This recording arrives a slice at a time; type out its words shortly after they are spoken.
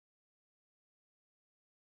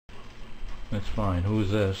That's fine.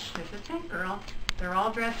 Who's this? This is Pink Girl. They're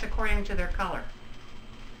all dressed according to their color.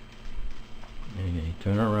 Okay,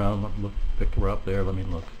 turn her around. Look, pick her up there. Let me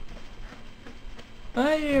look.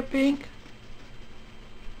 Hi there, Pink.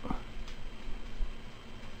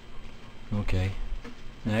 Okay.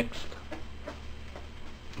 Next.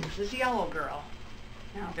 This is Yellow Girl.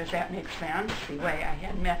 Now, does that make sense? The way I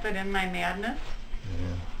had method in my madness?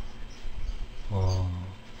 Yeah. Oh.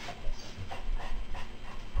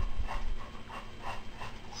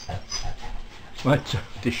 What's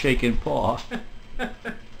the shaking paw?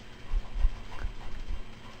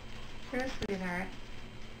 Here, sweetheart.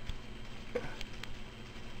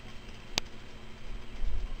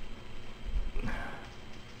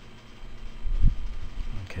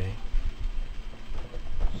 Okay.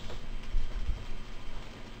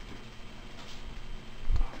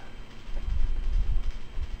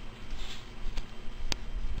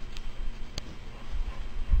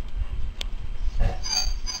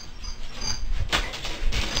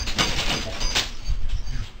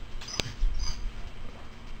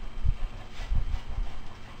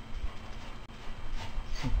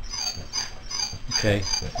 Okay,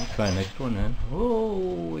 let's try next one then.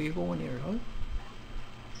 Oh, you're going there, huh?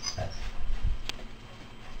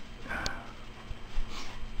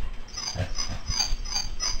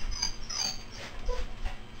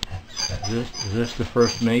 Is this the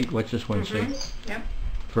first mate? What's this one say? Yep.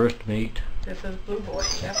 First mate. This is Blue Boy.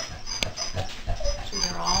 Yep. So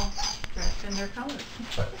they're all dressed in their colors.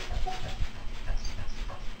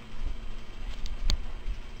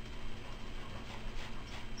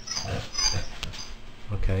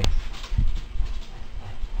 Okay.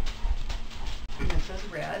 This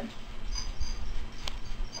is Red.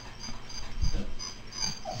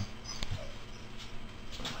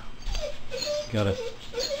 Gotta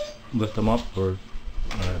lift them up or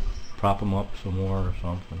prop them up some more or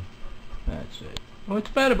something. That's it. What's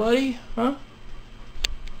the matter, buddy? Huh?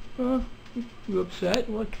 Huh? You upset?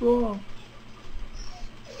 What's wrong?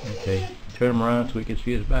 Okay, turn him around so we can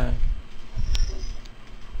see his back.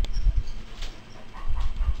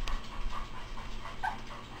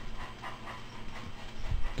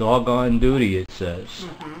 Dog on duty, it says.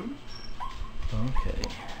 Mm-hmm. Okay.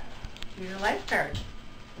 Do your lifeguard.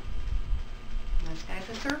 This guy's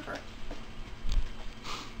a surfer.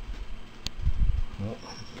 Well,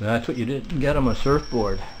 that's what you didn't get him, a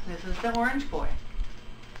surfboard. This is the Orange Boy.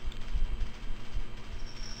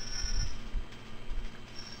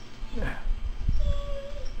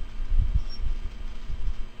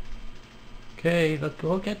 Okay,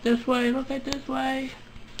 look at this way, look at this way.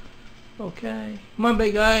 Okay. Come on,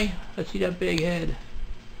 big guy. Let's see that big head.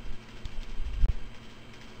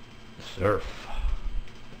 Surf.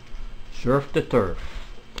 Surf the turf.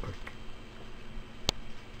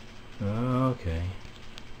 Okay.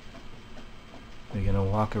 Are you gonna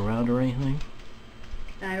walk around or anything?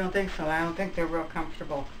 I don't think so. I don't think they're real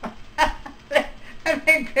comfortable. I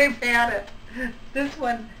think they've had it. This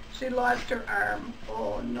one, she lost her arm.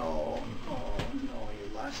 Oh no. Oh no,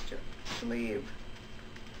 you lost your sleeve.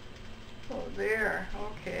 Oh there.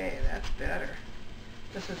 Okay, that's better.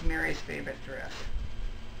 This is Mary's favorite dress.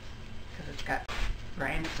 Because it's got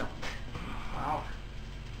rhinestones. Wow.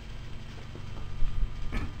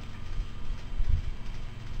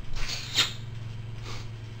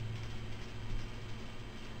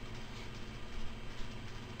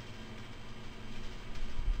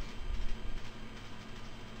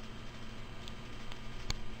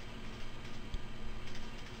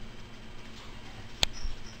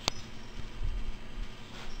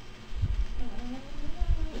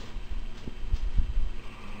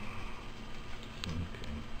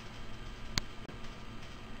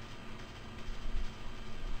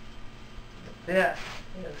 This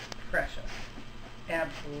is precious.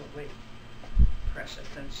 Absolutely precious.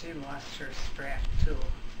 And she lost her strap too.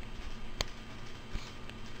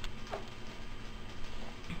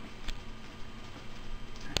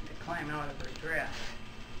 Trying to climb out of her dress.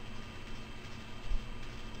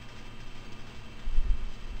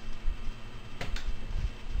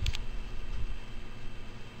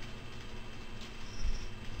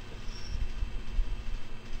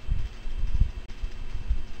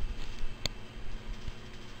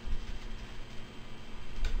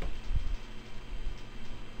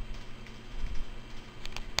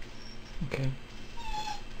 Okay.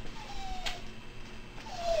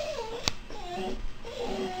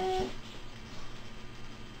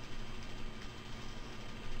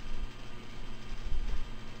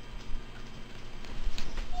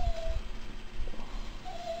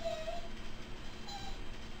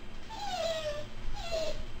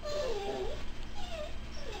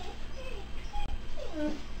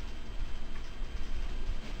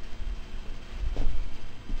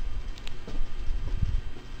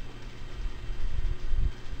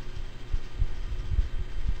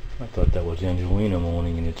 thought that was Angelina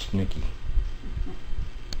moaning and it's Nikki.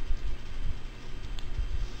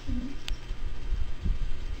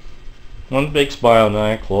 One big smile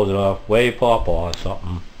now, close it off. Wave Pawpaw or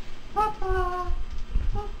something. Pawpaw.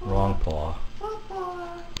 Wrong paw.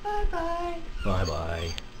 Pawpaw. Bye-bye.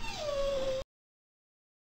 Bye-bye.